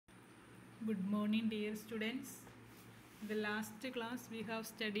Good morning, dear students. In the last class we have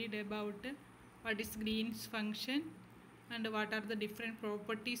studied about what is Green's function and what are the different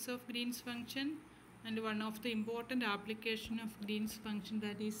properties of Green's function, and one of the important application of Green's function,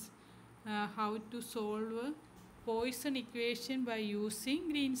 that is how to solve a Poisson equation by using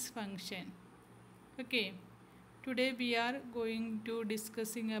Green's function. Okay, today we are going to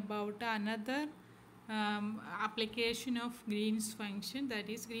discussing about another application of Green's function, that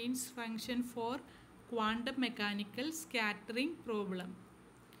is Green's function for quantum mechanical scattering problem.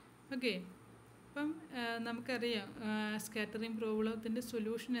 Okay, അപ്പം നമുക്കറിയാം scattering പ്രോബ്ലത്തിൻ്റെ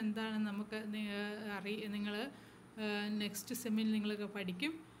solution എന്താണെന്ന് നമുക്ക് നിങ്ങൾ next സെമ്മിൽ നിങ്ങളൊക്കെ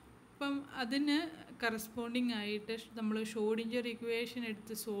പഠിക്കും. അപ്പം അതിന് corresponding ആയിട്ട് നമ്മൾ ഷ്രോഡിഞ്ചർ ഇക്വേഷൻ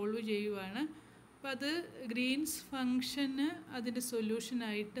എടുത്ത് സോൾവ് ചെയ്യുവാണ്. അപ്പോൾ അത് ഗ്രീൻസ് ഫങ്ഷന് അതിൻ്റെ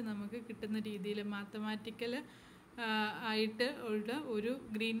സൊല്യൂഷനായിട്ട് നമുക്ക് കിട്ടുന്ന രീതിയിൽ മാത്തമാറ്റിക്കൽ ആയിട്ട് ഉള്ള ഒരു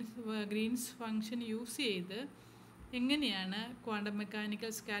ഗ്രീൻസ് ഫങ്ഷൻ യൂസ് ചെയ്ത് എങ്ങനെയാണ് quantum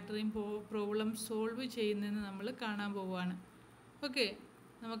mechanical scattering problem solve ചെയ്യുന്നതെന്ന് നമ്മൾ കാണാൻ പോവുകയാണ്. ഓക്കെ,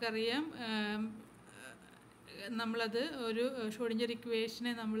 നമുക്കറിയാം നമ്മളത് ഒരു ഷ്രോഡിഞ്ചർ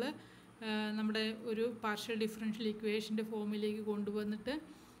ഇക്വേഷനെ നമ്മൾ നമ്മുടെ ഒരു പാർഷ്യൽ ഡിഫറൻഷ്യൽ ഇക്വേഷൻ്റെ ഫോമിലേക്ക് കൊണ്ടുവന്നിട്ട്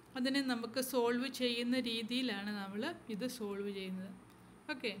അതിനെ നമുക്ക് സോൾവ് ചെയ്യുന്ന രീതിയിലാണ് നമ്മൾ ഇത് സോൾവ് ചെയ്യുന്നത്.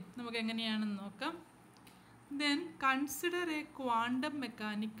 ഓക്കെ, നമുക്ക് എങ്ങനെയാണെന്ന് നോക്കാം. Then consider a quantum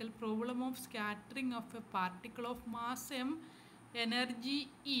mechanical problem of scattering of a particle of mass m, energy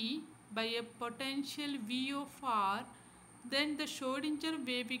E, by a potential V of r. Then the Schrodinger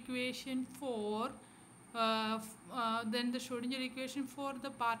wave equation for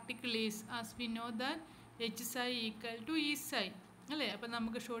the particle is, as we know that h psi equal to E psi. അല്ലേ? അപ്പം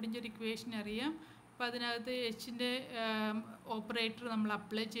നമുക്ക് Schrödinger equation അറിയാം. അപ്പോൾ അതിനകത്ത് എച്ചിൻ്റെ operator നമ്മൾ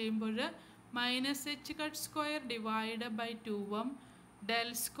apply ചെയ്യുമ്പോൾ -h² divide by 2m del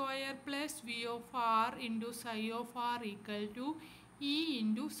square plus v of r into psi of r equal to E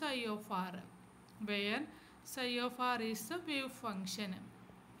into psi of r, where psi of r is the wave function.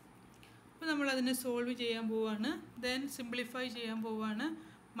 അപ്പോൾ നമ്മളതിനെ solve ചെയ്യാൻ പോവുകയാണ്. Then simplify ചെയ്യാൻ പോവുകയാണ്.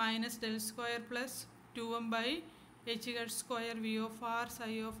 -del² plus 2m by h² v of r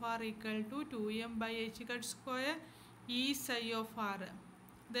psi of r equal to 2m by h² E psi of r.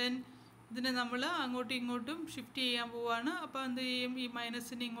 Then ഇതിനെ നമ്മൾ അങ്ങോട്ടും ഇങ്ങോട്ടും ഷിഫ്റ്റ് ചെയ്യാൻ പോവുകയാണ്. അപ്പോൾ എന്ത് ചെയ്യും, ഈ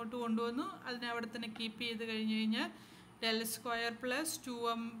മൈനസിനെ ഇങ്ങോട്ട് കൊണ്ടുവന്നു, അതിനെ അവിടെ തന്നെ കീപ്പ് ചെയ്ത് കഴിഞ്ഞ് കഴിഞ്ഞാൽ del² plus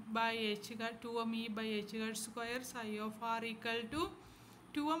 2m e by h² psi of r equal to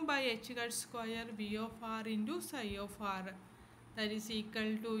 2m by h² v of r into psi of r, that is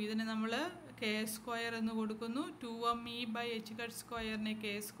equal to, ഇതിനെ നമ്മൾ k² എന്ന് കൊടുക്കുന്നു, 2m e by h²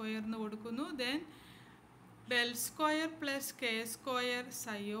 k² എന്ന് കൊടുക്കുന്നു. Then del² plus k²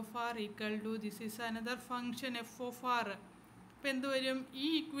 psi of r equal to, this is another function f of r. അപ്പോൾ എന്ത് വരും, ഈ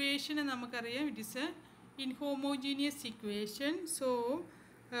ഇക്വേഷനെ നമുക്കറിയാം it is A inhomogeneous equation. So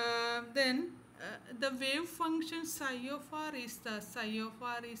then the wave function psi of r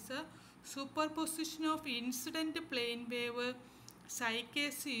is a superposition of incident plane wave psi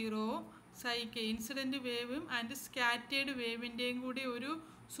k0, psi k incident വേവും and scattered വേവിൻ്റെയും കൂടി ഒരു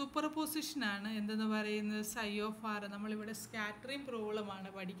super പൊസിഷനാണ് എന്തെന്ന് പറയുന്നത് psi of r. നമ്മളിവിടെ scattering പ്രോബ്ലമാണ്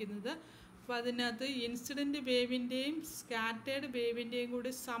പഠിക്കുന്നത്. അപ്പോൾ അതിനകത്ത് ഇൻസിഡൻറ്റ് വേവിൻ്റെയും സ്കാറ്റേഡ് വേവിൻ്റെയും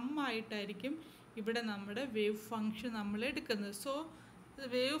കൂടി സം ആയിട്ടായിരിക്കും ഇവിടെ നമ്മുടെ വേവ് ഫങ്ഷൻ നമ്മൾ എടുക്കുന്നത്. So the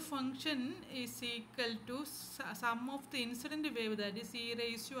wave function is equal to sum of the incident wave, that is e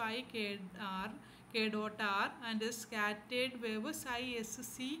raised to I k dot r, and the scattered wave psi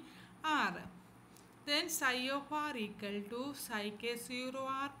sc r. Then psi of r equal to psi k0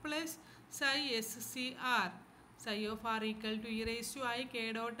 r plus psi sc r. Psi of r equal to e raised to I k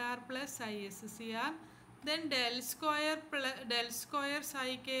dot r plus psi sc r. Then del square psi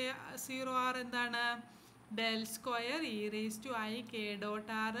k0 r എന്താണ്, del² e raised to I k dot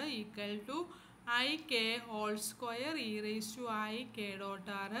r equal to I k whole square e raised to I k dot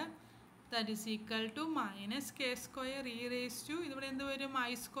r, that is equal to -k² e raised to, ഇവിടെ എന്ത് വരും,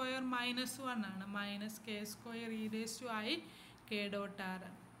 I² -1 ആണ്, -k² e raised to I k dot r.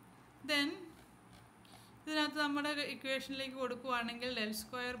 Then ഇതിനകത്ത് നമ്മുടെ ഇക്വേഷനിലേക്ക് കൊടുക്കുകയാണെങ്കിൽ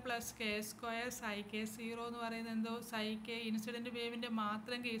del² plus k² psi k0 എന്ന് പറയുന്നത് എന്തോ psi k ഇൻസിഡൻറ്റ് വേവിൻ്റെ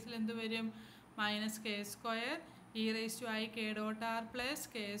മാത്രം കേസിൽ എന്ത് വരും, -k² e raised to I k dot r plus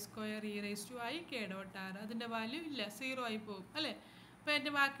k² e raised to I k dot r. അതിൻ്റെ വാല്യൂ ഇല്ല, 0 ആയി പോകും അല്ലേ. അപ്പോൾ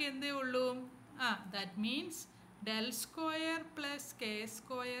എൻ്റെ ബാക്കി എന്തേ ഉള്ളൂ, that means del² plus k²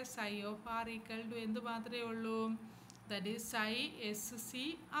 psi of r equal to എന്ത് മാത്രമേ ഉള്ളൂ, that is psi sc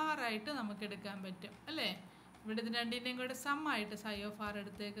r ആയിട്ട് നമുക്ക് എടുക്കാൻ പറ്റും അല്ലേ. ഇവിടെ ഇത് രണ്ടിൻ്റെയും കൂടെ സം ആയിട്ട് psi of r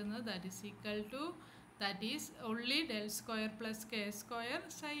എടുത്തേക്കുന്നത്, that is equal to that is only del square plus k square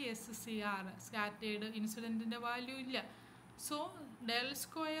psi SCR. Scattered incident value illa. So del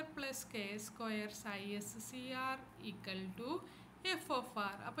square plus k square psi SCR equal to f of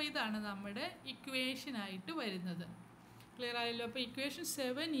r. അപ്പോൾ ഇതാണ് നമ്മുടെ equation ആയിട്ട് വരുന്നത്. Clear ആയല്ലോ? അപ്പോൾ equation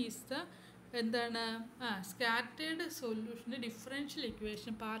 7 is the എന്താണ് scattered സൊല്യൂഷന് differential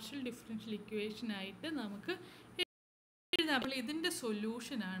equation, partial differential ഇക്വേഷനായിട്ട് നമുക്ക് എഴുതാം. അപ്പോൾ ഇതിൻ്റെ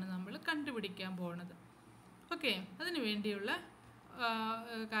സൊല്യൂഷനാണ് നമ്മൾ കണ്ടുപിടിക്കാൻ പോണത്. ഓക്കെ, അതിന് വേണ്ടിയുള്ള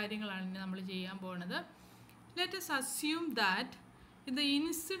കാര്യങ്ങളാണ് ഇനി നമ്മൾ ചെയ്യാൻ പോണത്. Let us assume that the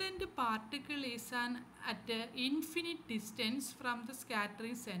incident particle is at an infinite distance from the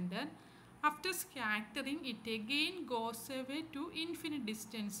scattering center. After scattering, it again goes away to infinite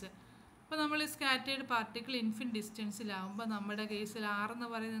distance. അപ്പോൾ നമ്മൾ സ്കാറ്റേർഡ് പാർട്ടിക്കിൾ ഇൻഫിനിറ്റ് ഡിസ്റ്റൻസിലാവുമ്പോൾ നമ്മുടെ കേസിൽ ആർ എന്ന്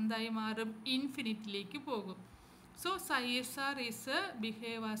പറയുന്നത് എന്തായി മാറും? ഇൻഫിനിറ്റിലേക്ക് പോകും. So psi SR is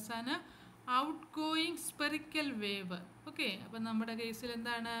behave as an out going spherical wave. Okay, അപ്പം നമ്മുടെ കേസിൽ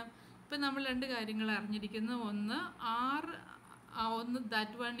എന്താണ്? ഇപ്പം നമ്മൾ രണ്ട് കാര്യങ്ങൾ അറിഞ്ഞിരിക്കുന്നു. ഒന്ന്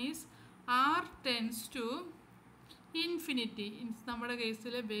that one is R tense to infinity. നമ്മുടെ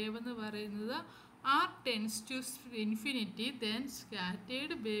കേസിൽ വേവ് എന്ന് പറയുന്നത് R tense to infinity, then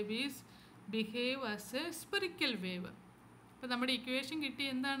scattered wave is behave as A spherical wave. അപ്പോൾ നമ്മുടെ ഇക്വേഷൻ കിട്ടി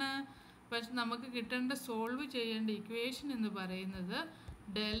എന്താണ്? പക്ഷെ നമുക്ക് കിട്ടേണ്ട സോൾവ് ചെയ്യേണ്ട ഇക്വേഷൻ എന്ന് പറയുന്നത്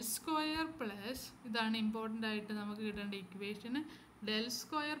ഡെൽ സ്ക്വയർ പ്ലസ്, ഇതാണ് ഇമ്പോർട്ടൻ്റ് ആയിട്ട് നമുക്ക് കിട്ടേണ്ട ഇക്വേഷന്, del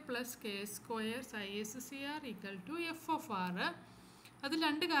square plus k square psi SCR equal to f of r. അതിൽ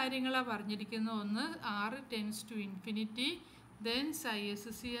രണ്ട് കാര്യങ്ങളാണ് പറഞ്ഞിരിക്കുന്നത്. ഒന്ന് r tends to infinity, then psi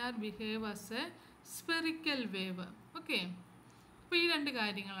SCR behave as a spherical wave. Okay, അപ്പോൾ ഈ രണ്ട്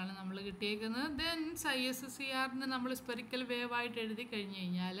കാര്യങ്ങളാണ് നമ്മൾ കിട്ടിയേക്കുന്നത്. ദെൻ psi SCRന് നമ്മൾ സ്പെറിക്കൽ വേവ് ആയിട്ട് എഴുതി കഴിഞ്ഞ്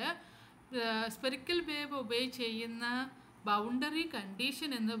കഴിഞ്ഞാൽ സ്പെറിക്കൽ വേവ് ഒബേ ചെയ്യുന്ന ബൗണ്ടറി കണ്ടീഷൻ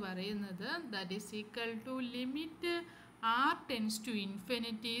എന്ന് പറയുന്നത് that is equal to limit r tends to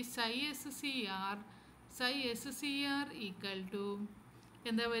infinity psi SCR equal to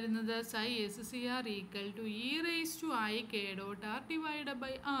എന്താ വരുന്നത്? psi SCR equal to e raised to I k dot r divided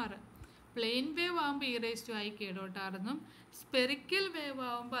by r. Plane wave ആകുമ്പോൾ e raised to I k dot r എന്നും, spherical wave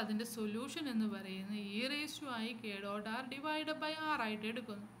ആകുമ്പോൾ അതിൻ്റെ solution എന്ന് പറയുന്നത് e raised to I k dot r divided by r ആയിട്ട്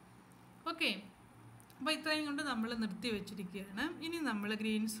എടുക്കുന്നു. Okay, അപ്പോൾ ഇത്രയും കൊണ്ട് നമ്മൾ നിർത്തി വെച്ചിരിക്കുകയാണ്. ഇനി നമ്മൾ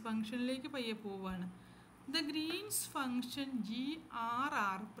ഗ്രീൻസ് ഫംഗ്ഷനിലേക്ക് പയ്യെ പോവുകയാണ്. The Green's function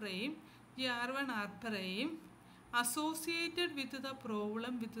GR prime associated with the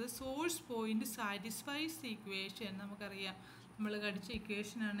problem with the source point satisfies the equation. നമുക്കറിയാം, നമ്മൾ പഠിച്ച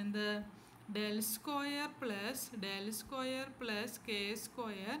ഇക്വേഷനാണ് എന്ത്? del square plus k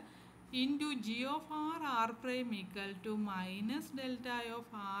square into g of r prime equal to minus delta of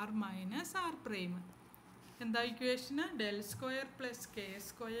r minus r prime. എന്താ ഇക്വേഷന്? Del square plus K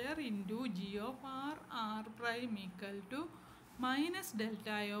square into G of R prime equal to minus delta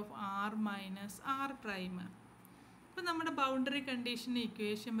of R minus R prime. അപ്പോൾ നമ്മുടെ boundary condition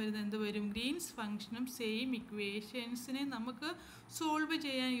equation വരുന്നത് എന്ത് വരും? Green's ഫംഗ്ഷനും same ഇക്വേഷൻസിനെ നമുക്ക് solve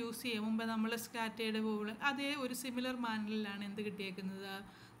ചെയ്യാൻ use ചെയ്യും. മുമ്പ് നമ്മൾ സ്കാറ്റേർഡ് വേവ് അതേ ഒരു സിമിലർ മാനറിലാണ് എന്ത് കിട്ടിയേക്കുന്നത്?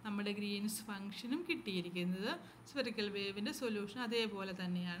 നമ്മുടെ ഗ്രീൻസ് ഫംഗ്ഷനും കിട്ടിയിരിക്കുന്നത്. സ്പെറിക്കൽ വേവിൻ്റെ സൊല്യൂഷൻ അതേപോലെ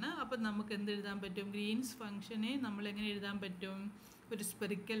തന്നെയാണ്. അപ്പം നമുക്ക് എന്ത് എഴുതാൻ പറ്റും? ഗ്രീൻസ് ഫംഗ്ഷനെ നമ്മൾ എങ്ങനെ എഴുതാൻ പറ്റും? ഒരു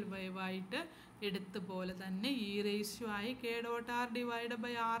സ്പെറിക്കൽ വേവായിട്ട് എടുത്ത പോലെ തന്നെ e raised to I k dot r divided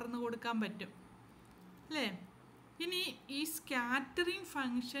by r എന്ന് കൊടുക്കാൻ പറ്റും അല്ലേ? ഇനി ഈ scattering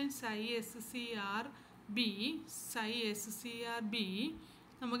function psi SCR b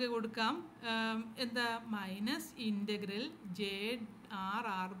നമുക്ക് കൊടുക്കാം എന്താ? Minus integral J R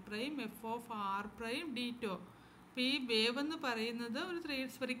prime F of R prime D to. അപ്പോൾ ഈ വേവ് എന്ന് പറയുന്നത് ഒരു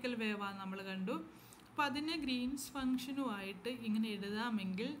സ്പെറിക്കൽ വേവാണ് നമ്മൾ കണ്ടു. അപ്പോൾ അതിനെ ഗ്രീൻസ് ഫംഗ്ഷനുമായിട്ട് ഇങ്ങനെ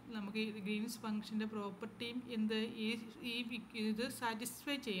എഴുതാമെങ്കിൽ നമുക്ക് ഈ ഗ്രീൻസ് ഫംഗ്ഷൻ്റെ പ്രോപ്പർട്ടിയും എന്ത് ഇത്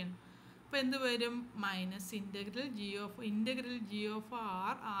സാറ്റിസ്ഫൈ ചെയ്യണം. അപ്പോൾ എന്ത് വരും? Minus integral G of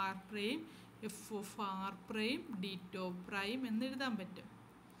R prime F of R prime D to prime എന്ന് എഴുതാൻ പറ്റും.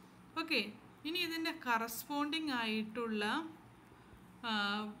 ഓക്കെ, ഇനി ഇതിൻ്റെ കറസ്പോണ്ടിങ് ആയിട്ടുള്ള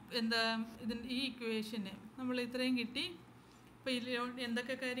എന്താ ഇതിൻ്റെ ഈ ഇക്വേഷന് നമ്മൾ ഇത്രയും കിട്ടി. അപ്പോൾ ഇതിൽ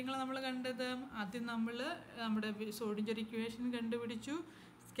എന്തൊക്കെ കാര്യങ്ങളാണ് നമ്മൾ കണ്ടത്? ആദ്യം നമ്മൾ നമ്മുടെ സോഡിഞ്ചർ ഇക്വേഷൻ കണ്ടുപിടിച്ചു.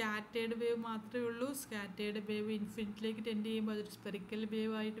 സ്കാറ്റേർഡ് വേവ് മാത്രമേ ഉള്ളൂ. സ്കാറ്റേർഡ് വേവ് ഇൻഫിനിറ്റിലേക്ക് ടെൻഡ് ചെയ്യുമ്പോൾ അതൊരു സ്പെറിക്കൽ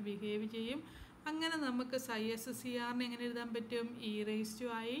വേവ് ആയിട്ട് ബിഹേവ് ചെയ്യും. അങ്ങനെ നമുക്ക് psi SCRനെ എങ്ങനെ എഴുതാൻ പറ്റും? e raised to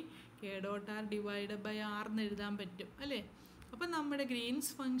I k dot r divided by r എന്ന് എഴുതാൻ പറ്റും അല്ലേ? അപ്പം നമ്മുടെ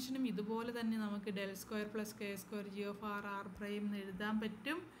ഗ്രീൻസ് ഫംഗ്ഷനും ഇതുപോലെ തന്നെ നമുക്ക് del square plus K square G of R prime എന്ന് എഴുതാൻ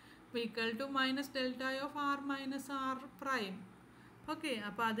പറ്റും. Equal to minus delta of R minus R prime. Okay,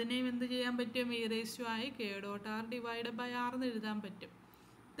 അപ്പോൾ അതിനെയും എന്ത് ചെയ്യാൻ പറ്റും? e raised to I k dot r divided by r എന്ന് എഴുതാൻ പറ്റും.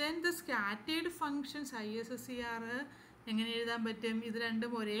 Then the scattered functions ISSER എങ്ങനെ എഴുതാൻ പറ്റും? ഇത്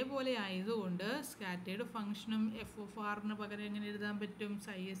രണ്ടും ഒരേപോലെ ആയതുകൊണ്ട് സ്കാറ്റേർഡ് ഫങ്ഷനും FOR പകരം എങ്ങനെ എഴുതാൻ പറ്റും?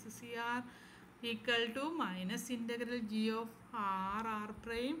 ISSER equal to minus integral G of R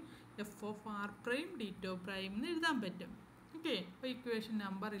prime FR prime D2 prime എന്ന് എഴുതാൻ പറ്റും. ഓക്കെ, അപ്പോൾ ഇക്വേഷൻ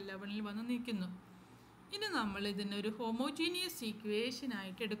നമ്പർ 11 വന്ന് നിൽക്കുന്നു. ഇനി നമ്മൾ ഇതിനൊരു ഹോമോജീനിയസ് ഇക്വേഷൻ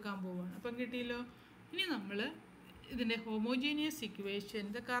ആയിട്ട് എടുക്കാൻ പോവുകയാണ്. അപ്പം കിട്ടിയല്ലോ. ഇനി നമ്മൾ ഇതിൻ്റെ homogeneous equation,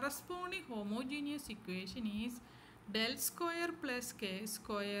 the corresponding homogeneous equation is del square plus k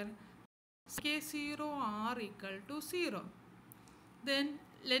square k0 r equal to 0. Then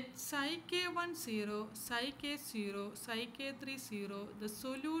let psi k1 0, psi k0, psi k3 0 the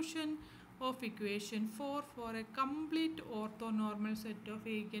solution of equation 4 for a complete orthonormal set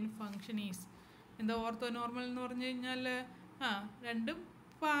of eigenfunction is. എന്താ orthonormal എന്ന് പറഞ്ഞു കഴിഞ്ഞാൽ രണ്ടും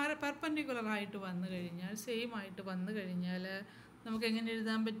perpendicular ആയിട്ട് വന്നു കഴിഞ്ഞാൽ, same ആയിട്ട് വന്നു കഴിഞ്ഞാൽ നമുക്ക് എങ്ങനെ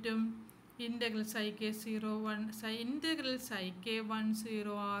എഴുതാൻ പറ്റും? Integral psi k01 integral psi k1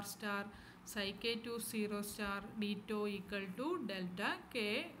 0 r star psi k2 0 star d2 equal to delta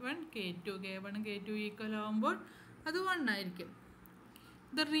k1 k2 k2 equal ആകുമ്പോൾ അത് 1 ആയിരിക്കും.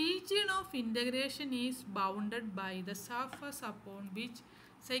 The region of integration is bounded by the surface upon which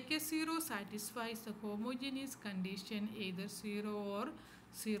psi k0 satisfies the homogeneous condition either 0 or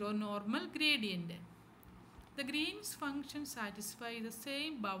 0 normal gradient. The Green's function satisfies the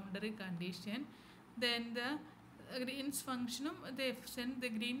same boundary condition. Then the Green's function, they send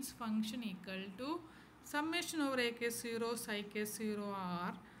the Green's function equal to summation over ak0 psi k0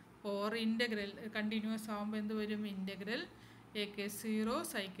 r or integral continuous ആകുമ്പോൾ എന്ത് വരും? Integral ak0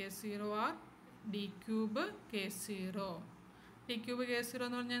 psi k0 r d cube k0. d cube k0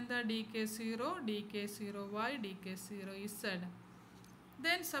 എന്ന് പറഞ്ഞാൽ എന്താ? dk0 dk0y dk0z.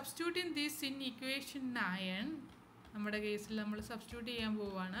 Then substituting this in equation 9, നമ്മുടെ കേസിൽ നമ്മൾ substitute ചെയ്യാൻ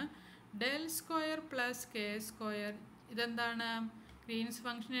പോവുകയാണ്. del square plus K square, ഇതെന്താണ്? ഗ്രീൻസ്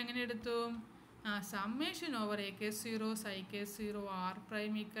ഫംഗ്ഷൻ എങ്ങനെ എടുത്തു? Summation over ak0 psi k0 r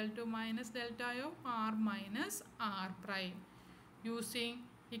prime equal to minus delta of r minus r prime. Using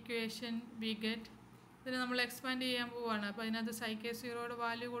equation we get, ഇതിനെ നമ്മൾ എക്സ്പാൻഡ് ചെയ്യാൻ പോവുകയാണ്. അപ്പോൾ അതിനകത്ത് psi k0യുടെ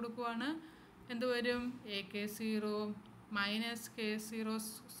വാല്യൂ കൊടുക്കുവാണ്. എന്ത് വരും? ak0 minus k0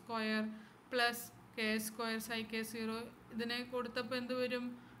 square plus K square psi k0, ഇതിനെ കൊടുത്തപ്പോൾ എന്ത് വരും?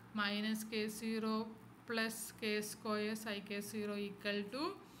 Minus k0 plus K square psi k0 equal to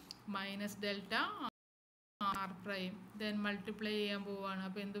minus delta R prime. Then multiply ചെയ്യാൻ പോവുകയാണ്.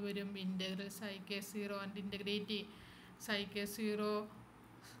 അപ്പോൾ എന്ത് വരും? Integral psi k0 and integrate psi k0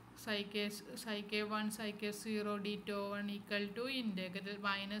 psi k1 psi k0 d1 equal to integral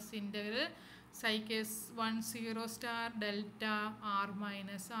minus integral psi k1 0 star delta R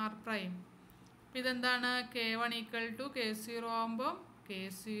minus R prime. ഇതെന്താണ്? k1 equal to k0 ആകുമ്പം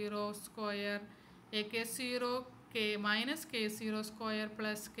k0 square ak0 minus k0 square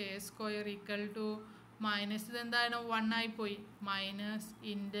plus K square equal to minus, ഇതെന്താണ്? 1 ആയിപ്പോയി, minus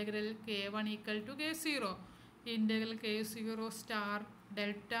integral k1 equal to k0 integral k0 star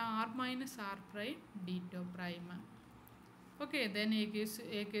delta R minus R prime d2 prime. Okay, then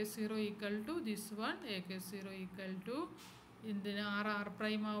ak0 equal to this one, ak0 equal to ഇതിന് r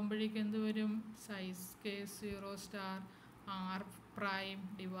prime ആകുമ്പോഴേക്കും എന്ത് വരും? Size k0 star r prime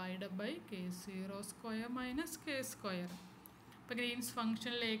divide by k0 square minus K square. അപ്പോൾ Green's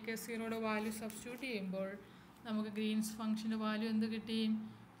ഫംഗ്ഷനിൽ ak0യുടെ value substitute ചെയ്യുമ്പോൾ നമുക്ക് Green's ഫംഗ്ഷൻ്റെ value എന്ത് കിട്ടി?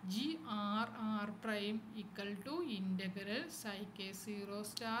 r prime equal to integral psi k0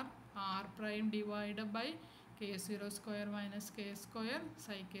 star r prime divide by k0 square minus K square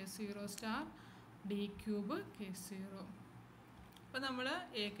psi k0 star d cube k0. അപ്പോൾ നമ്മൾ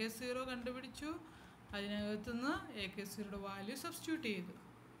ak0 കണ്ടുപിടിച്ചു, അതിനകത്തുനിന്ന് ak0യുടെ വാല്യൂ സബ്സ്റ്റിറ്റ്യൂട്ട് ചെയ്തു.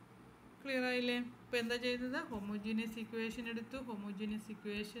 ക്ലിയർ ആയില്ലേ? ഇപ്പോൾ എന്താ ചെയ്തത്? ഹോമോജീനിയസ് ഇക്വേഷൻ എടുത്തു. ഹോമോജീനിയസ്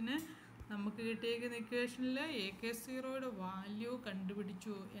ഇക്വേഷന് നമുക്ക് കിട്ടിയേക്കുന്ന ഇക്വേഷനിൽ ak0യുടെ വാല്യൂ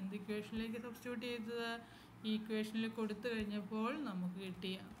കണ്ടുപിടിച്ചു. എന്ത് ഇക്വേഷനിലേക്ക് സബ്സ്റ്റിറ്റ്യൂട്ട് ചെയ്തത്? ഈ ഇക്വേഷനിൽ കൊടുത്തു കഴിഞ്ഞപ്പോൾ നമുക്ക്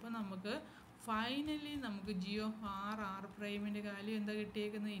കിട്ടി. അപ്പോൾ നമുക്ക് ഫൈനലി നമുക്ക് ജി ഓഫ് ആർ പ്രൈമിൻ്റെ വാല്യൂ എന്താ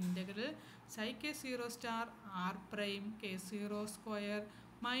കിട്ടിയേക്കുന്നത്? Integral psi k0 star R prime k0 square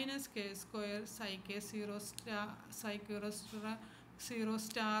minus K square psi k0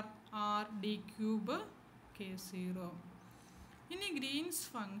 star R D cube k0. ഇനി ഗ്രീൻസ്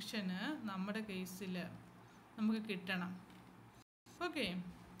ഫംഗ്ഷന് നമ്മുടെ കേസിൽ നമുക്ക് കിട്ടണം. ഓക്കെ,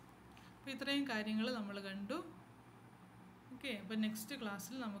 അപ്പോൾ ഇത്രയും കാര്യങ്ങൾ നമ്മൾ കണ്ടു. ഓക്കെ, അപ്പോൾ നെക്സ്റ്റ്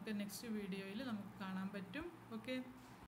ക്ലാസ്സിൽ നമുക്ക് നെക്സ്റ്റ് വീഡിയോയിൽ നമുക്ക് കാണാൻ പറ്റും. ഓക്കെ.